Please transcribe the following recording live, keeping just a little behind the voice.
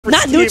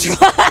Not neutral.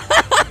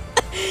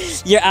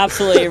 You're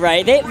absolutely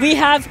right. We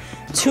have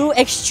two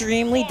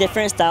extremely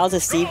different styles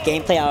of Steve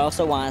gameplay, I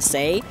also want to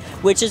say,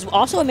 which is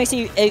also what makes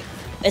me,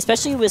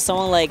 especially with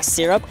someone like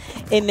Syrup,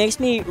 it makes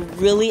me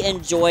really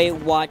enjoy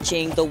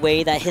watching the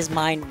way that his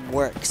mind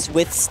works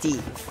with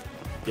Steve.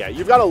 Yeah,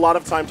 you've got a lot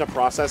of time to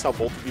process how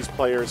both of these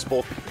players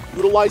both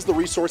utilize the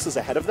resources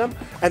ahead of them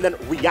and then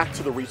react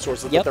to the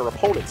resources that their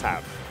opponents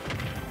have.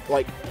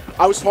 Like,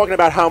 I was talking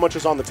about how much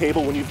is on the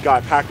table when you've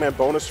got Pac-Man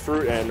Bonus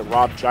Fruit and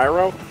Rob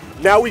Gyro.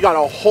 Now we got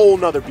a whole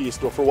nother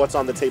beast for what's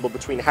on the table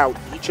between how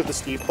each of the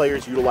Steve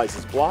players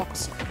utilizes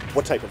blocks,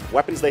 what type of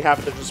weapons they have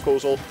at their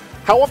disposal,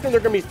 how often they're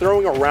going to be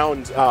throwing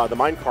around the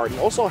minecart, and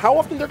also how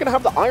often they're going to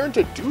have the iron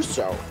to do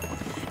so.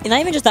 And not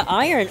even just the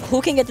iron,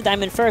 who can get the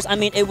diamond first? I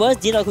mean, it was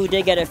DDog who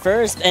did get it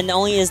first, and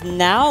only is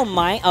now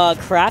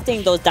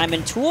crafting those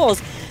diamond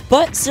tools.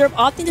 But Syrup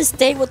opting to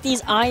stay with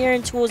these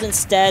iron tools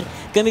instead,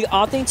 gonna be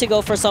opting to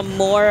go for some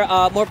more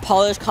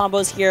polished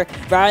combos here,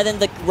 rather than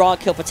the raw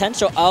kill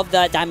potential of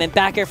the diamond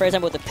backer, for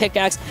example, with the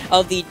pickaxe,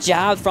 of the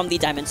jab from the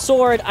diamond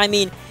sword. I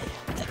mean,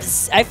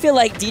 I feel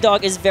like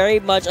DDog is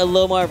very much a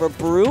little more of a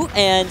brute,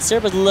 and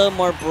Syrup is a little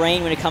more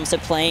brain when it comes to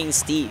playing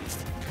Steve.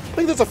 I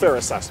think that's a fair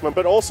assessment,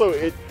 but also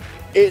it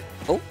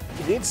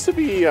needs to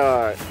be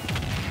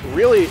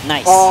really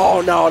nice.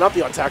 Oh no, not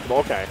the untactable.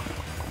 Okay,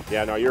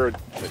 yeah, no, you're in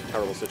a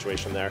terrible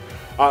situation there.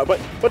 But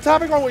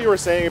tapping on what you were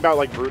saying about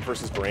like brute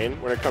versus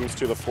brain when it comes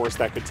to the force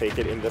that could take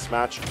it in this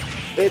match,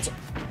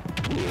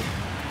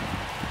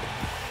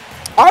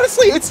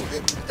 honestly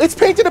it's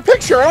painted a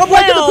picture, and I'm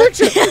liking the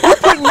picture. You're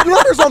putting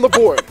numbers on the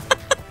board.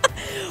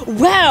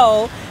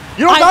 Well,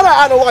 you don't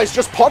gotta analyze,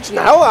 just punching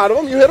the hell out of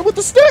him. You hit him with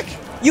the stick.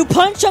 You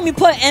punch him, you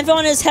put anvil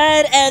on his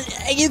head, and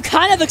you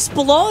kind of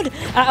explode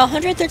at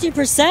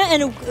 113%,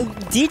 and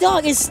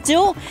DDog is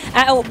still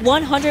at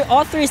 100,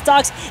 all three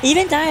stocks.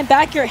 Even dying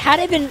back here,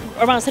 had it been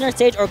around center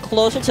stage or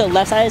closer to the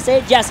left side of the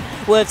stage, yes,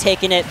 would have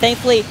taken it.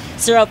 Thankfully,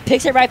 Syrup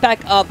picks it right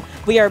back up.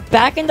 We are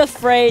back in the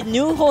fray,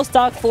 new whole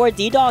stock for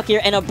DDog here,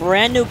 and a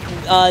brand new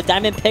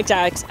diamond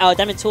pickaxe,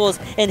 diamond tools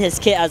in his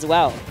kit as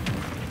well.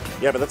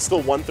 Yeah, but that's still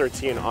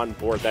 113 on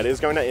board. That is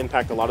going to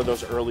impact a lot of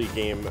those early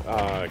game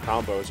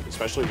combos,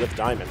 especially with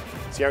Diamond.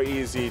 See how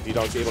easy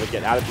DDog's able to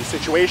get out of these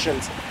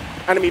situations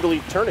and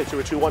immediately turn it to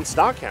a 2-1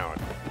 stock count.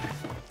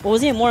 What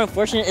was even more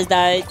unfortunate is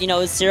that, you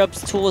know,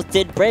 Syrup's tools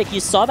did break. You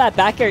saw that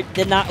back air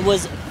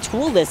was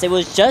toolless. It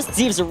was just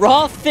Steve's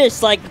raw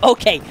fish, like,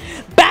 okay,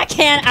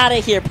 backhand out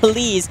of here,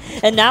 please.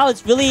 And now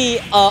it's really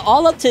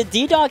all up to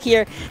DDog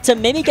here to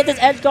maybe get this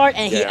edge guard,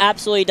 and he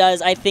absolutely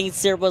does. I think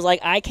Syrup was like,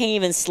 I can't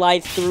even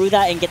slide through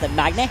that and get the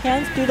magnet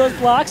hands through those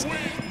blocks.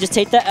 Just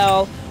take the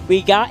L.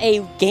 We got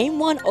a game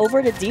one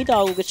over to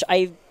DDog, which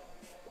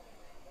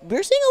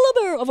we're seeing a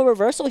little bit of a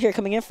reversal here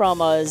coming in from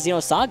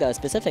Xenosaga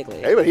specifically.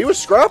 Hey, but he was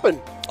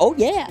scrapping. Oh,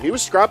 yeah. He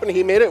was scrapping.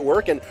 He made it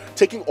work, and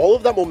taking all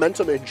of that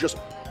momentum and just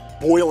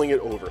boiling it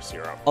over,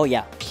 Syrup. Oh,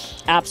 yeah.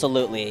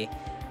 Absolutely.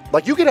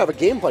 Like, you can have a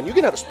game plan. You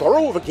can have as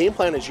thorough of a game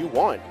plan as you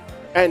want.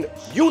 And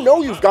you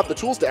know you've got the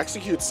tools to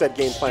execute said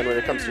game plan when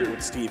it comes to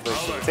with Steve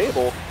versus the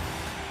table.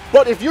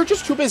 But if you're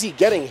just too busy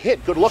getting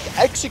hit, good luck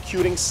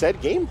executing said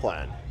game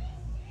plan.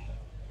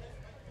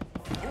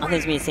 I don't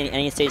think he's been seeing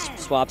any stage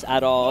swaps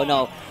at all.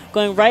 No.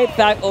 Going right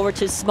back over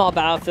to small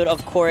battlefield,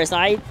 of course.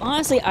 I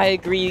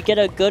agree. You get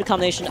a good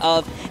combination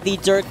of the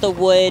dirt, the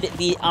wood,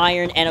 the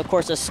iron, and of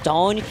course the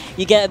stone.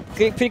 You get a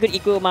pretty good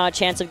equal amount of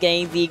chance of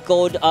getting the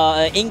gold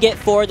ingot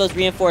for those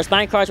reinforced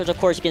minecarts, which of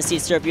course you can see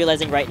Syrup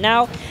realizing right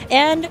now.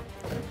 And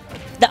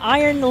the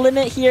iron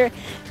limit here,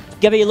 you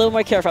gotta be a little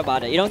more careful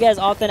about it. You don't get as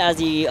often as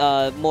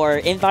the more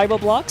invaluable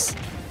blocks,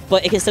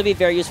 but it can still be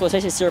very useful,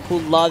 especially Syrup,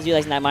 who loves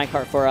utilizing that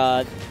minecart for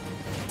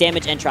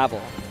damage and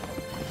travel.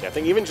 Yeah, I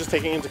think even just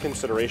taking into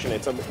consideration,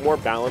 it's a more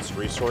balanced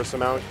resource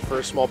amount for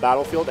a small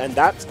battlefield, and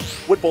that's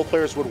what both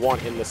players would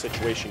want in this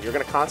situation. You're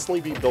going to constantly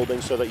be building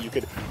so that you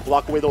could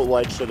block away the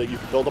ledge, so that you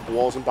can build up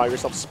walls and buy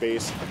yourself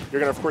space. You're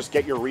going to, of course,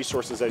 get your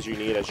resources as you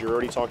need, as you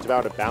already talked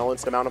about, a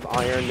balanced amount of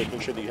iron, making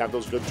sure that you have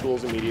those good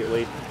tools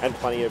immediately, and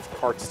plenty of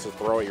carts to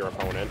throw at your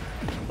opponent.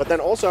 But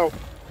then also,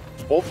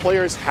 both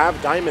players have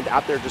diamond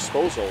at their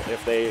disposal.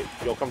 If they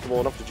feel comfortable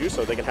enough to do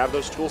so, they can have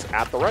those tools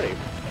at the ready.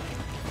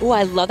 Ooh,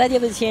 I love that idea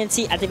of the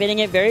TNT, activating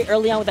it very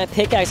early on with that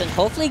pickaxe, and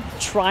hopefully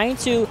trying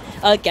to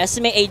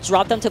guesstimate a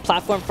drop down to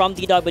platform from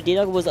DDog, but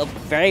DDog was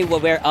very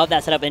aware of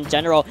that setup in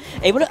general.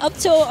 Able to up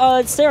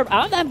tilt Syrup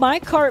out of that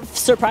minecart,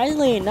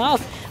 surprisingly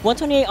enough.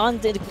 128 on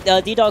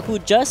DDog, who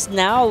just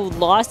now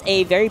lost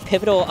a very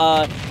pivotal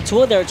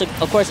tool there, which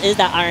of course is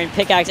that iron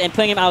pickaxe, and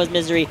putting him out of his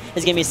misery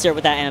is going to be Syrup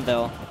with that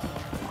anvil.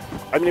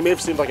 I mean, it may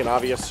have seemed like an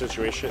obvious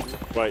situation,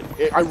 but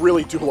I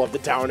really do love the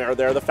down air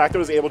there. The fact that it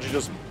was able to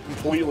just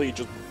completely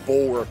just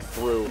bulwark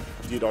through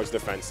DDog's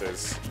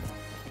defenses.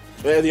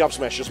 The up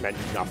smash just meant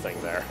nothing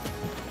there.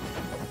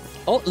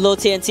 Oh, little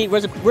TNT.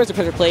 Where's the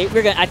pressure plate?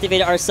 We're going to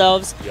activate it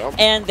ourselves. Yep.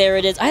 And there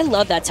it is. I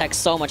love that tech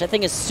so much. I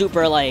think it's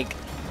super, like,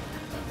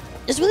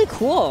 it's really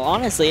cool,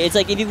 honestly. It's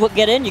like if you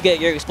get in, you get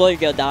your exploder,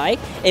 you'll die.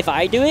 If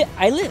I do it,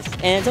 I live,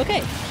 and it's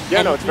okay. Yeah,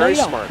 and no, it's very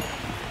smart.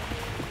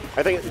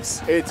 I think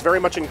it's very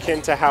much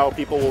akin to how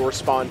people will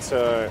respond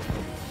to,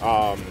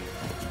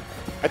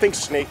 I think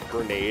Snake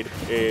Grenade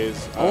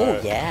is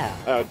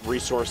a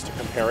resource to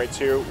compare it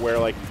to, where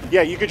like,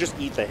 yeah, you could just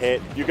eat the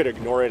hit, you could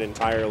ignore it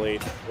entirely,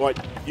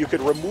 but you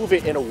could remove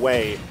it in a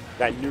way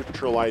that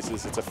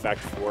neutralizes its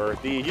effect for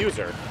the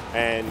user.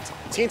 And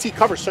TNT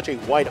covers such a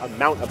wide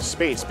amount of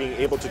space, being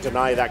able to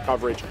deny that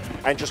coverage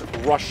and just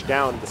rush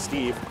down the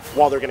Steve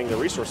while they're getting the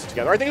resources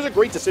together. I think it's a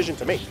great decision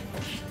to make.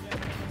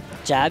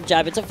 Jab,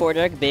 jab into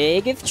forward,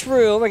 big if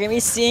true. We're going to be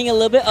seeing a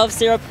little bit of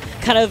Syrup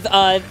kind of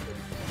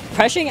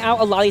pressuring out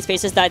a lot of these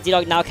spaces that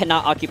DDog now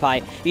cannot occupy.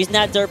 Using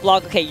that dirt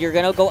block, okay, you're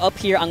going to go up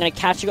here. I'm going to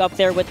catch you up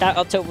there with that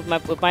up tilt with my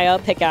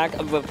pickaxe,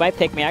 with my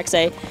pick, may I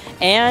say.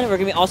 And we're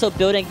going to be also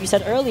building, you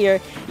said earlier,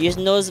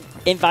 using those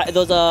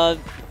invaluable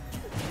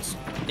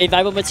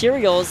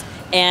materials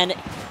and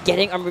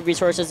getting armored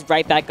resources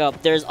right back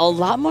up. There's a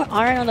lot more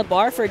iron on the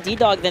bar for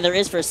DDog than there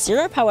is for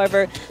Syrup,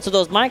 however, so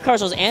those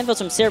minecarts, those anvils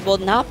from Syrup will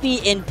not be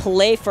in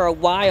play for a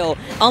while,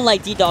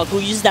 unlike DDog, who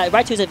uses that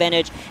right to his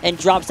advantage and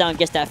drops down and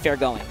gets that fair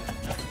going.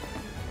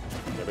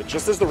 Yeah, but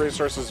just as the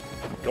resources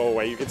go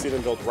away, you can see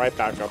them build right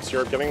back up.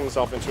 Syrup getting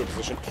himself into a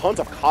position, tons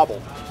of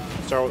cobble.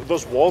 So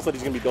those walls that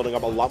he's going to be building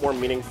up a lot more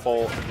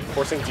meaningful,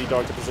 forcing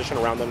DDog to position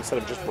around them instead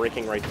of just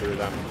breaking right through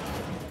them.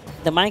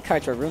 The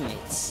minecarts were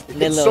roommates.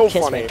 It's so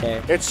funny.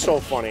 Right, it's so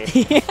funny.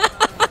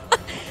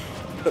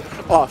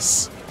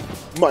 Us.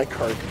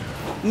 Minecart.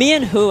 Me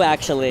and who,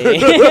 actually?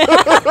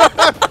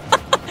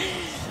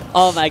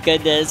 Oh my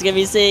goodness. Gonna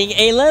be seeing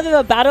a little bit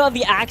of a battle of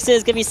the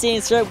axes. Gonna be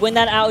seeing Syrup win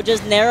that out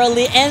just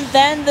narrowly. And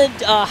then the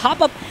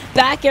hop up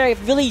back air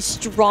really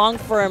strong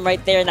for him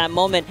right there in that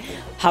moment.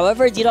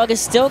 However, DDog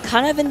is still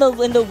kind of in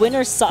the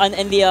winner's side,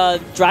 in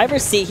the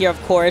driver's seat here,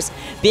 of course.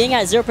 Being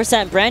at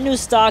 0%, brand new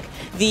stock.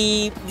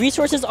 The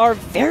resources are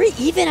very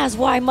even as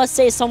well, I must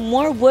say. Some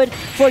more wood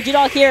for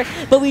DDog here,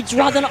 but we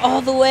drop them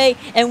all the way,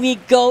 and we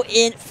go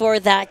in for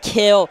that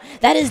kill.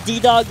 That is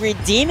DDog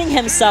redeeming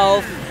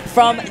himself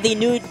from the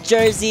New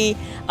Jersey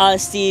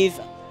Steve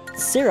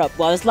Syrup.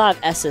 Well, there's a lot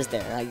of S's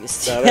there. I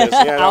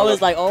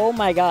was like, oh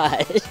my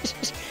gosh.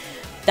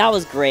 That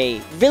was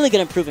great. Really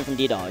good improvement from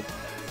DDog.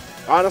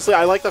 Honestly,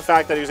 I like the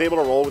fact that he was able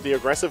to roll with the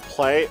aggressive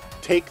play,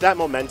 take that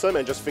momentum,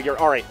 and just figure,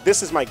 all right,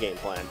 this is my game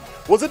plan.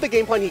 Was it the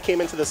game plan he came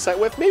into the set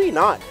with? Maybe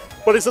not.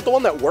 But is it the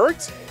one that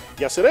worked?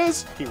 Yes, it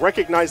is. He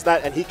recognized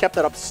that, and he kept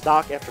that up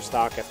stock after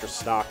stock after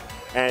stock.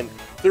 And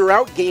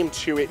throughout Game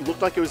 2, it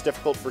looked like it was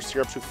difficult for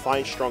Syrup to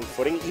find strong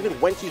footing, even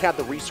when he had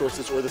the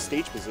resources or the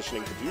stage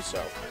positioning to do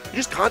so. He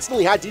just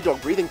constantly had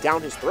DDog breathing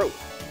down his throat.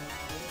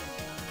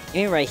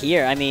 Even right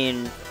here, I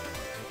mean...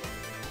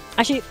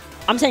 Actually...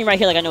 I'm saying right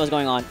here like I know what's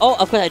going on. Oh,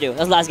 of course I do.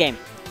 That's the last game.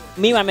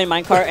 Me when I'm in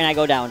minecart and I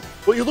go down.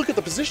 Well, you look at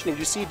the positioning,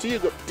 you see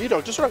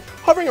DDog just sort of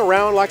hovering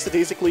around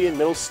lackadaisically in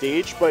middle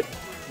stage, but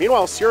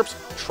meanwhile, Syrup's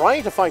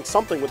trying to find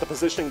something with the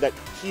positioning that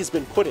he's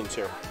been put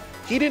into.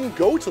 He didn't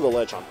go to the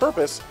ledge on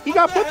purpose. He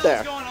got put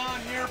there.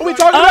 Well, we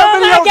talked about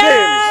video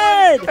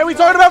games! And we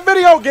talked about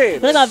video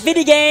games! We're talking about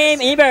video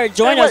game, and you better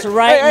join us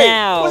right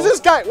now.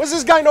 What's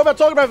this guy know about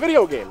talking about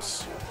video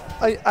games?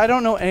 I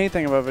don't know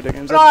anything about video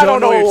games. I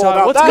don't know what you're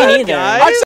talking about. What's good, guys?